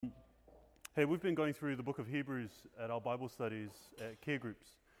Hey, we've been going through the book of Hebrews at our Bible studies at care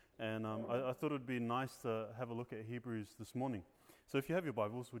groups, and I thought it would be nice to have a look at Hebrews this morning. So if you have your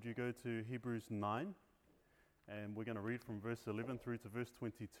Bibles, would you go to Hebrews 9, and we're going to read from verse 11 through to verse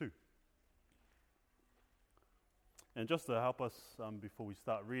 22. And just to help us before we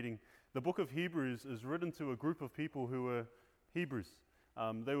start reading, the book of Hebrews is written to a group of people who were Hebrews.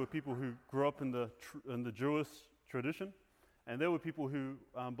 They were people who grew up in the Jewish tradition, and they were people who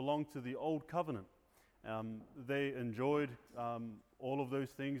belonged to the Old Covenant. They enjoyed all of those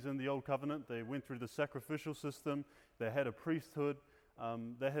things in the Old Covenant. They went through the sacrificial system. They had a priesthood.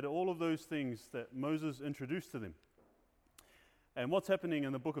 They had all of those things that Moses introduced to them. And what's happening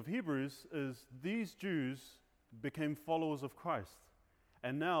in the book of Hebrews is these Jews became followers of Christ.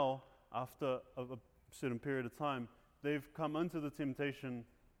 And now, after a certain period of time, they've come into the temptation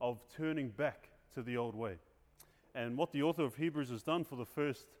of turning back to the old way. And what the author of Hebrews has done for the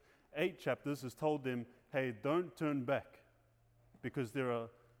first 8 chapters is told them, hey, don't turn back, because there are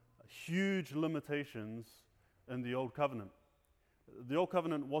huge limitations in the Old Covenant. The Old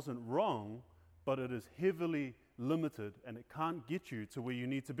Covenant wasn't wrong, but it is heavily limited, and it can't get you to where you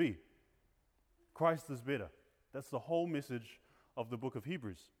need to be. Christ is better. That's the whole message of the book of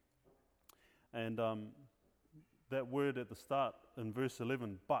Hebrews. And that word at the start in verse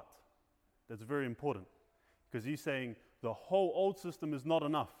 11, but, that's very important. Because he's saying the whole old system is not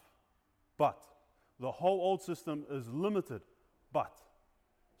enough, but the whole old system is limited, but.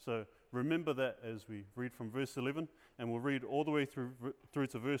 So remember that as we read from verse 11, and we'll read all the way through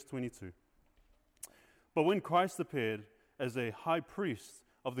to verse 22. But when Christ appeared as a high priest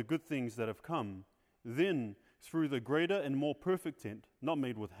of the good things that have come, then through the greater and more perfect tent, not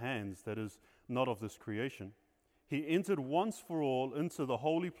made with hands, that is, not of this creation, he entered once for all into the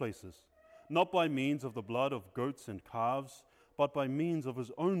holy places, not by means of the blood of goats and calves, but by means of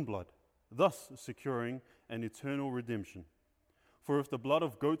his own blood, thus securing an eternal redemption. For if the blood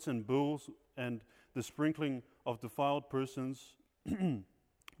of goats and bulls and the sprinkling of defiled persons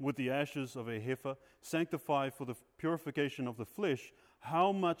with the ashes of a heifer sanctify for the purification of the flesh,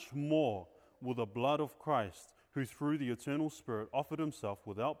 how much more will the blood of Christ, who through the eternal Spirit offered himself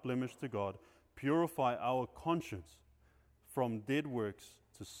without blemish to God, purify our conscience from dead works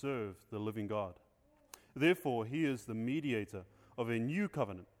to serve the living God. Therefore, he is the mediator of a new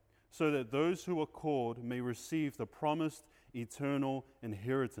covenant, so that those who are called may receive the promised eternal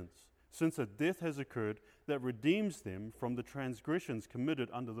inheritance, since a death has occurred that redeems them from the transgressions committed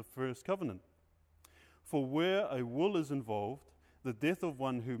under the first covenant. For where a will is involved, the death of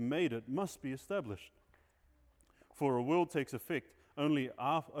one who made it must be established. For a will takes effect only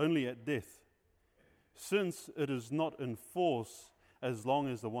at death, since it is not in force as long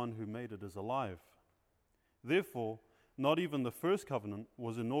as the one who made it is alive. Therefore, not even the first covenant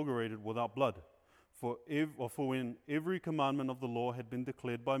was inaugurated without blood, for when every commandment of the law had been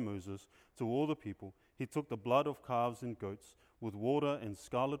declared by Moses to all the people, he took the blood of calves and goats with water and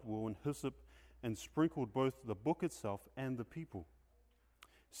scarlet wool and hyssop, and sprinkled both the book itself and the people,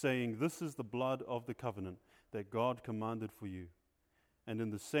 saying, "This is the blood of the covenant that God commanded for you." And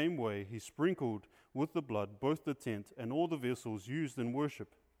in the same way he sprinkled with the blood both the tent and all the vessels used in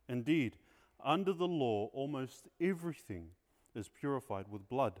worship. Indeed, under the law almost everything is purified with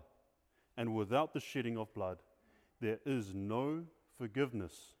blood, and without the shedding of blood there is no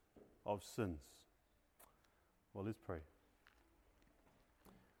forgiveness of sins. Well, let's pray.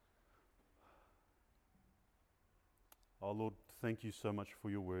 Our Lord, thank you so much for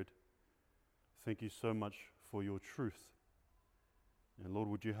your word. Thank you so much for your truth. And Lord,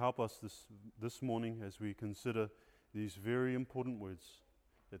 would you help us this morning as we consider these very important words,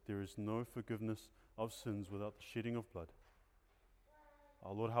 that there is no forgiveness of sins without the shedding of blood.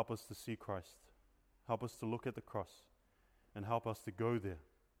 Our Lord, help us to see Christ. Help us to look at the cross, and help us to go there.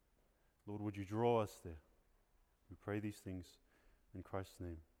 Lord, would you draw us there? We pray these things in Christ's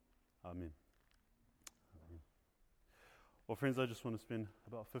name. Amen. Amen. Well, friends, I just want to spend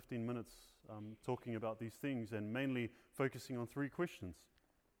about 15 minutes talking about these things, and mainly focusing on 3 questions.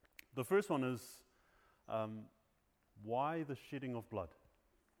 The first one is, why the shedding of blood?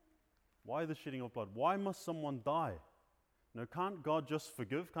 Why the shedding of blood? Why must someone die? Can't God just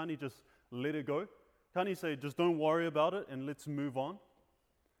forgive? Can't he just let it go? Can't he say, just don't worry about it and let's move on?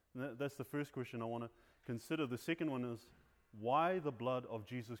 And that's the first question I want to consider. The second one is, why the blood of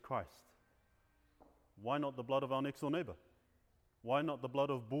Jesus Christ? Why not the blood of our next door neighbor? Why not the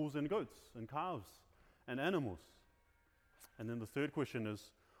blood of bulls and goats and calves and animals? And then the third question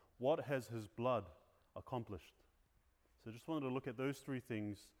is, what has his blood accomplished? So I just wanted to look at those 3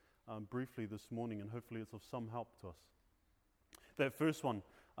 things briefly this morning, and hopefully it's of some help to us. That first one,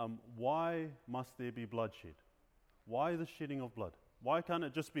 why must there be bloodshed? Why the shedding of blood? Why can't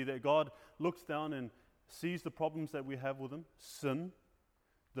it just be that God looks down and sees the problems that we have with Him, sin,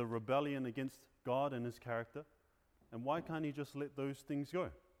 the rebellion against God and His character, and why can't He just let those things go?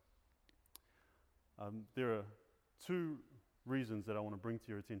 There are two reasons that I want to bring to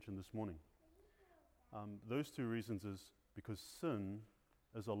your attention this morning. Those two reasons is because sin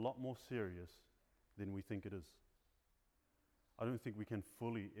is a lot more serious than we think it is. I don't think we can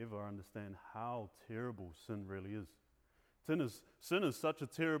fully ever understand how terrible sin really is. Sin is such a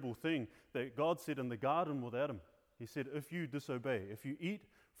terrible thing that God said in the garden with Adam, He said, if you disobey, if you eat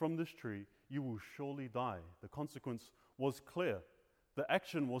from this tree, you will surely die. The consequence was clear. The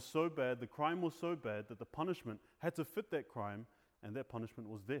action was so bad, the crime was so bad that the punishment had to fit that crime, and that punishment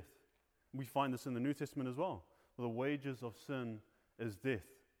was death. We find this in the New Testament as well. The wages of sin is death.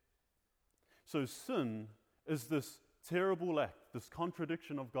 So sin is this terrible act, this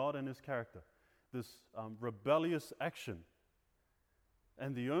contradiction of God and His character, this rebellious action.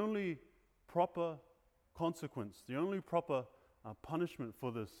 And the only proper consequence, the only proper punishment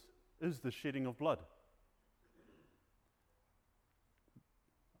for this is the shedding of blood.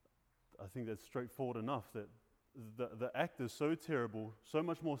 I think that's straightforward enough, that the act is so terrible, so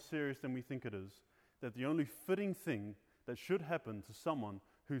much more serious than we think it is, that the only fitting thing that should happen to someone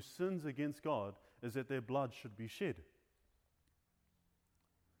who sins against God is that their blood should be shed.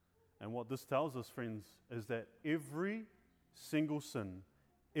 And what this tells us, friends, is that every single sin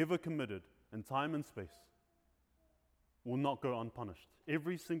ever committed in time and space will not go unpunished.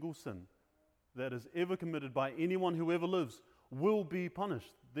 Every single sin that is ever committed by anyone who ever lives will be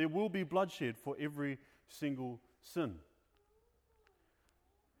punished. There will be bloodshed for every single sin.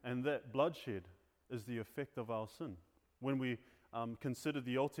 And that bloodshed is the effect of our sin. When we consider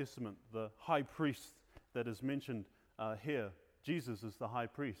the Old Testament, the high priest that is mentioned here, Jesus is the high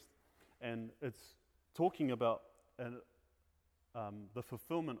priest. And it's talking about the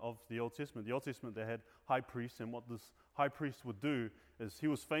fulfillment of the Old Testament. The Old Testament, they had high priests, and what this high priest would do is he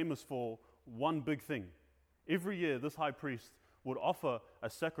was famous for one big thing. Every year, this high priest would offer a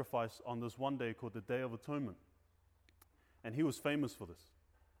sacrifice on this one day called the Day of Atonement. And he was famous for this.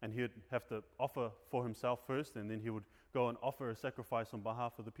 And he'd have to offer for himself first, and then he would go and offer a sacrifice on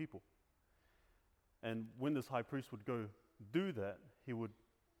behalf of the people. And when this high priest would go do that, he would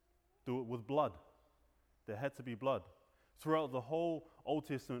do it with blood. There had to be blood. Throughout the whole Old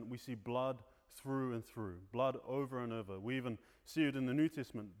Testament, we see blood through and through, blood over and over. We even see it in the New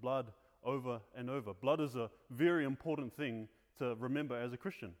Testament, blood over and over. Blood is a very important thing to remember as a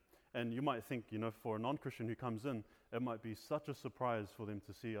Christian. And you might think, for a non-Christian who comes in, it might be such a surprise for them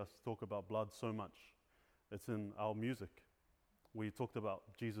to see us talk about blood so much. It's in our music. We talked about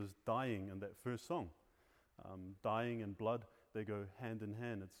Jesus dying in that first song. Dying and blood, they go hand in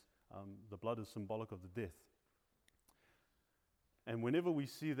hand. The blood is symbolic of the death. And whenever we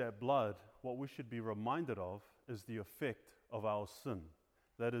see that blood, what we should be reminded of is the effect of our sin.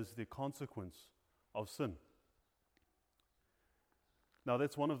 That is the consequence of sin. Now,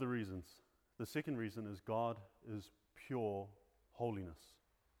 that's one of the reasons. The second reason is God is pure holiness.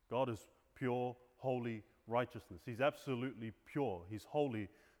 God is pure, holy righteousness. He's absolutely pure. He's holy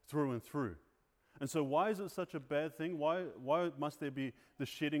through and through. And so why is it such a bad thing? Why must there be the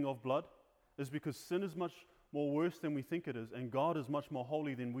shedding of blood? It's because sin is much more worse than we think it is, and God is much more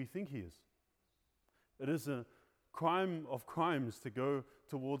holy than we think He is. It is a crime of crimes to go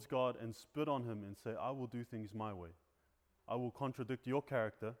towards God and spit on Him and say, I will do things my way. I will contradict your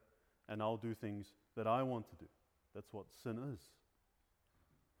character, and I'll do things that I want to do. That's what sin is.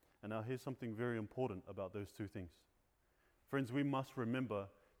 And now here's something very important about those two things. Friends, we must remember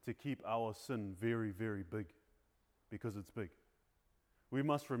to keep our sin very, very big, because it's big. We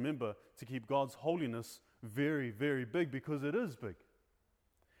must remember to keep God's holiness very, very big, because it is big.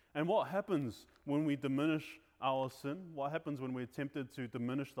 And what happens when we diminish our sin? What happens when we're tempted to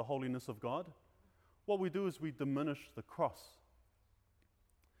diminish the holiness of God? What we do is we diminish the cross.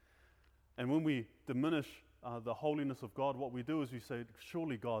 And when we diminish the holiness of God, what we do is we say,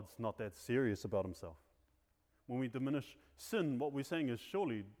 surely God's not that serious about Himself. When we diminish sin, what we're saying is,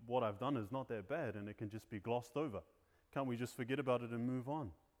 surely what I've done is not that bad and it can just be glossed over. Can't we just forget about it and move on?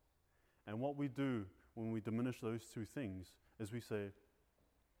 And what we do when we diminish those two things is we say,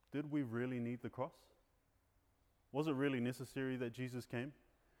 did we really need the cross? Was it really necessary that Jesus came?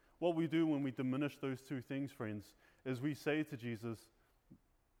 What we do when we diminish those two things, friends, is we say to Jesus,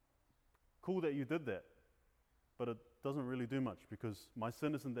 cool that you did that, but it doesn't really do much because my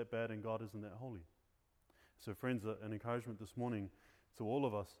sin isn't that bad and God isn't that holy. So friends, an encouragement this morning to all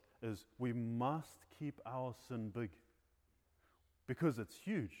of us is we must keep our sin big. because it's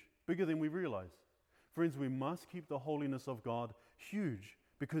huge, bigger than we realize. Friends, we must keep the holiness of God huge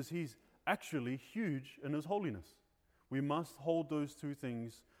because He's actually huge in His holiness. We must hold those two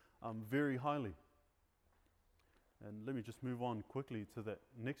things very highly. And let me just move on quickly to that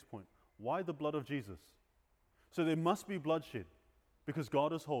next point. Why the blood of Jesus? So there must be bloodshed because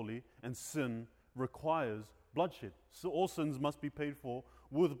God is holy and sin requires bloodshed. So all sins must be paid for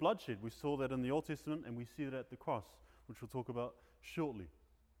with bloodshed. We saw that in the Old Testament and we see that at the cross, which we'll talk about shortly.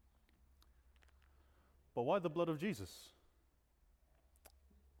 But why the blood of Jesus?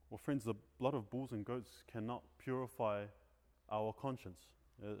 Well, friends, the blood of bulls and goats cannot purify our conscience.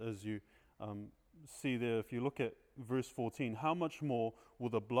 As you see there, if you look at verse 14, how much more will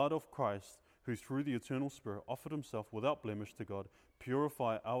the blood of Christ, who through the eternal Spirit offered Himself without blemish to God,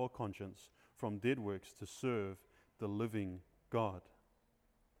 purify our conscience from dead works to serve the living God?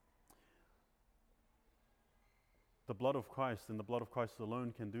 The blood of Christ and the blood of Christ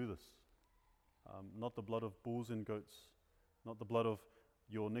alone can do this. Not the blood of bulls and goats, not the blood of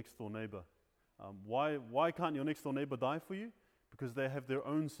your next door neighbor. Why can't your next door neighbor die for you? Because they have their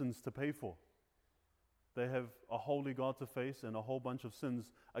own sins to pay for. They have a holy God to face and a whole bunch of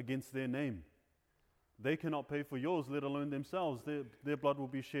sins against their name. They cannot pay for yours, let alone themselves. Their blood will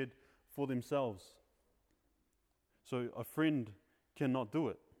be shed for themselves. So a friend cannot do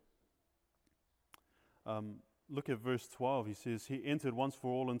it. Look at verse 12. He says, He entered once for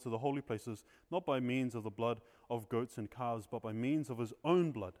all into the holy places, not by means of the blood of goats and calves, but by means of His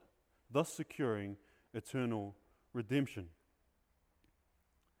own blood, thus securing eternal redemption.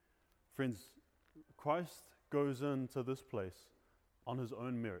 Friends, Christ goes into this place on His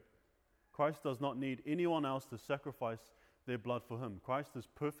own merit. Christ does not need anyone else to sacrifice their blood for Him. Christ is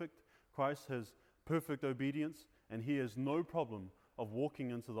perfect. Christ has perfect obedience, and He has no problem of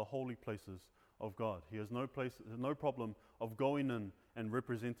walking into the holy places of God. He has no problem of going in and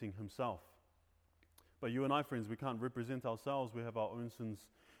representing Himself. But you and I, friends, we can't represent ourselves. We have our own sins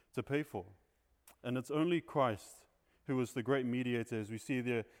to pay for. And it's only Christ who is the great mediator, as we see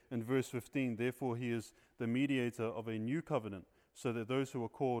there in verse 15. Therefore, He is the mediator of a new covenant, so that those who are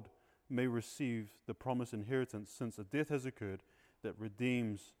called may receive the promised inheritance, since a death has occurred that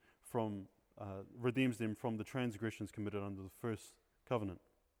redeems them from the transgressions committed under the first covenant.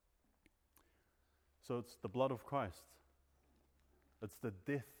 So it's the blood of Christ. It's the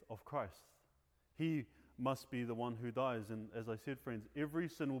death of Christ. He must be the one who dies. And as I said, friends, every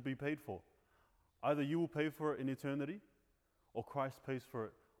sin will be paid for. Either you will pay for it in eternity, or Christ pays for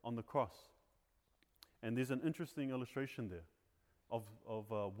it on the cross. And there's an interesting illustration there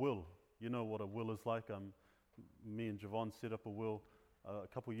of a will. You know what a will is like. Me and Javon set up a will a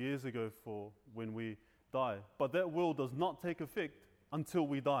couple years ago for when we die. But that will does not take effect until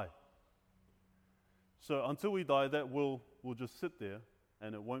we die. So until we die, that will just sit there,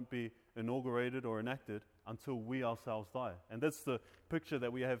 and it won't be inaugurated or enacted until we ourselves die. And that's the picture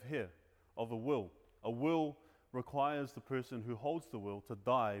that we have here of a will. A will requires the person who holds the will to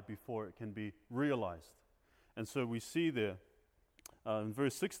die before it can be realized. And so we see there in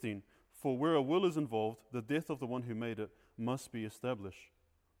verse 16, for where a will is involved, the death of the one who made it must be established.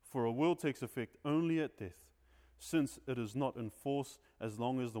 For a will takes effect only at death, since it is not in force as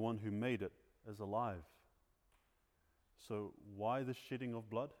long as the one who made it is alive. So why the shedding of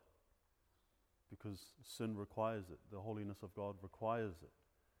blood? Because sin requires it. The holiness of God requires it.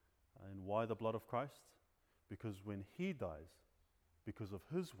 And why the blood of Christ? Because when He dies, because of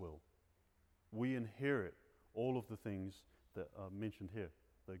His will, we inherit all of the things that are mentioned here,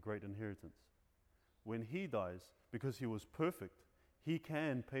 the great inheritance. When He dies, because He was perfect, He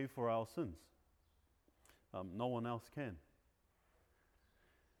can pay for our sins. No one else can.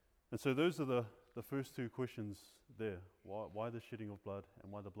 And so those are the first two questions there. Why the shedding of blood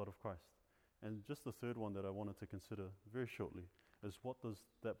and why the blood of Christ? And just the third one that I wanted to consider very shortly is, what does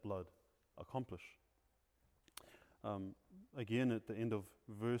that blood accomplish? Again, at the end of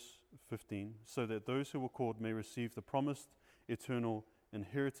verse 15, so that those who were called may receive the promised eternal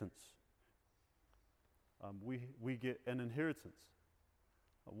inheritance. We get an inheritance.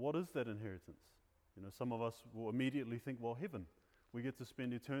 What is that inheritance? You know, some of us will immediately think, well, heaven. We get to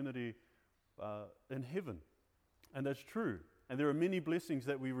spend eternity in heaven. And that's true. And there are many blessings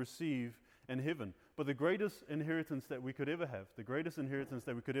that we receive in heaven. But the greatest inheritance that we could ever have, the greatest inheritance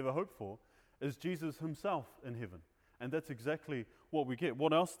that we could ever hope for, is Jesus Himself in heaven. And that's exactly what we get.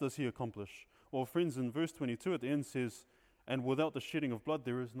 What else does He accomplish? Well, friends, in verse 22 at the end says, and without the shedding of blood,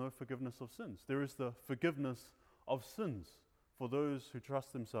 there is no forgiveness of sins. There is the forgiveness of sins for those who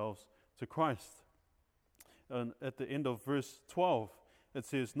trust themselves to Christ. And at the end of verse 12, it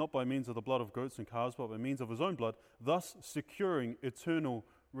says, not by means of the blood of goats and calves, but by means of his own blood, thus securing eternal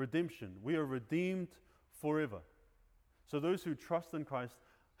redemption. We are redeemed forever. So those who trust in Christ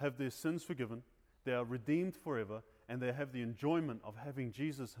have their sins forgiven, they are redeemed forever, and they have the enjoyment of having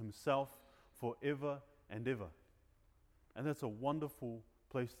Jesus himself forever and ever. And that's a wonderful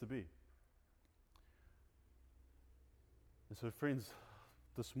place to be. And so, friends,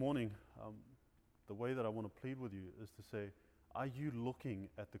 this morning, the way that I want to plead with you is to say, are you looking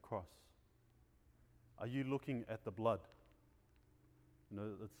at the cross? Are you looking at the blood? You know,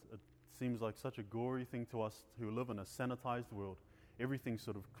 it seems like such a gory thing to us who live in a sanitized world. Everything's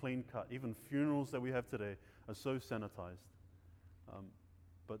sort of clean cut. Even funerals that we have today are so sanitized.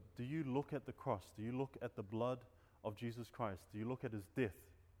 But do you look at the cross? Do you look at the blood of Jesus Christ? Do you look at his death?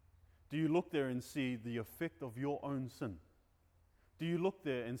 Do you look there and see the effect of your own sin? Do you look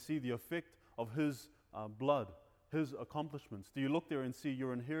there and see the effect of his blood, his accomplishments? Do you look there and see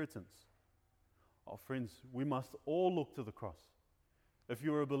your inheritance? Oh, friends, we must all look to the cross. If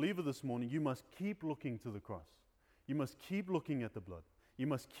you're a believer this morning, you must keep looking to the cross. You must keep looking at the blood. You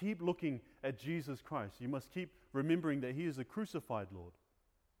must keep looking at Jesus Christ. You must keep remembering that he is a crucified Lord.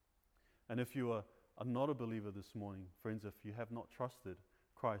 And if you are not a believer this morning, friends, if you have not trusted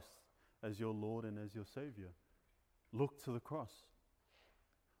Christ as your Lord and as your Savior, look to the cross.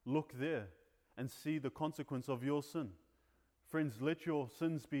 Look there and see the consequence of your sin. Friends, let your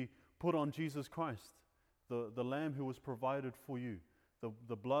sins be put on Jesus Christ, the Lamb who was provided for you,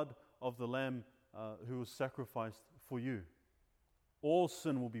 the blood of the Lamb who was sacrificed for you. All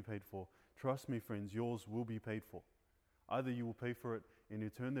sin will be paid for. Trust me, friends, yours will be paid for. Either you will pay for it in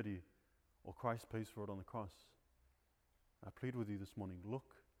eternity or Christ pays for it on the cross. I plead with you this morning,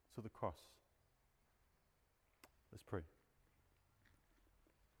 look to the cross. Let's pray.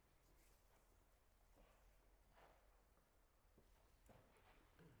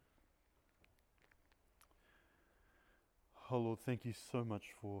 Oh Lord, thank you so much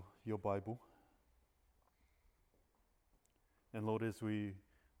for your Bible. And Lord, as we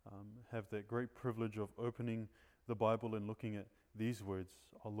have that great privilege of opening the Bible and looking at these words,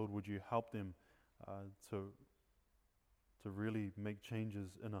 oh Lord, would you help them to really make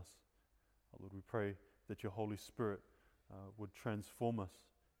changes in us? Oh Lord, we pray that your Holy Spirit would transform us,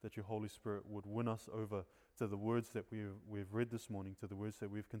 that your Holy Spirit would win us over to the words that we've read this morning, to the words that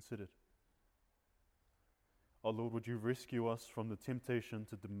we've considered. Oh Lord, would you rescue us from the temptation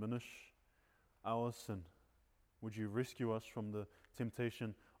to diminish our sin? Would you rescue us from the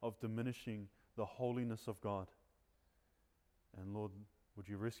temptation of diminishing the holiness of God? And Lord, would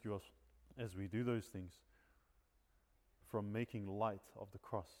you rescue us as we do those things from making light of the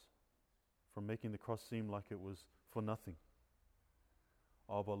cross, from making the cross seem like it was for nothing.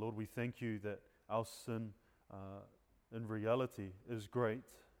 Oh, but Lord, we thank you that our sin in reality is great,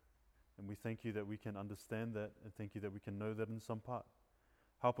 and we thank you that we can understand that, and thank you that we can know that in some part.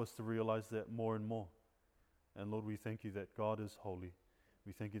 Help us to realize that more and more. And Lord, we thank you that God is holy.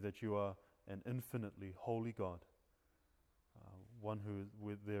 We thank you that you are an infinitely holy God, one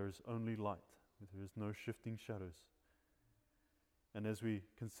where there is only light, where there is no shifting shadows. And as we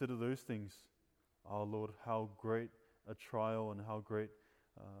consider those things, our Lord, how great a trial and how great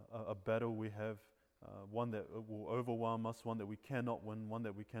a battle we have, one that will overwhelm us, one that we cannot win, one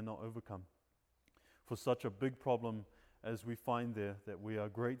that we cannot overcome. For such a big problem as we find there, that we are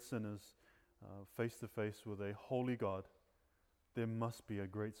great sinners face to face with a holy God, there must be a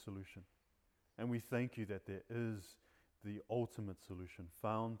great solution. And we thank you that there is the ultimate solution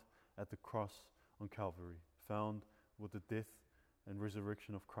found at the cross on Calvary, found with the death and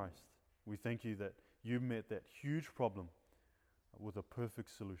resurrection of Christ. We thank you that you met that huge problem with a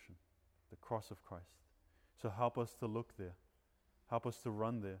perfect solution, the cross of Christ. So help us to look there. Help us to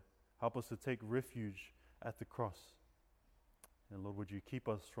run there. Help us to take refuge at the cross. And Lord, would you keep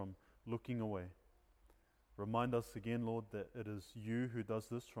us from looking away? Remind us again, Lord, that it is you who does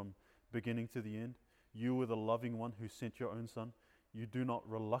this from beginning to the end. You were the loving one who sent your own Son. You do not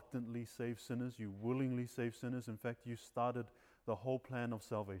reluctantly save sinners. You willingly save sinners. In fact, you started the whole plan of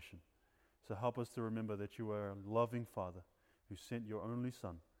salvation. So help us to remember that you are a loving Father who sent your only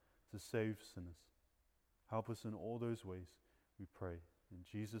Son to save sinners. Help us in all those ways, we pray. In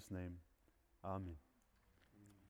Jesus' name, amen.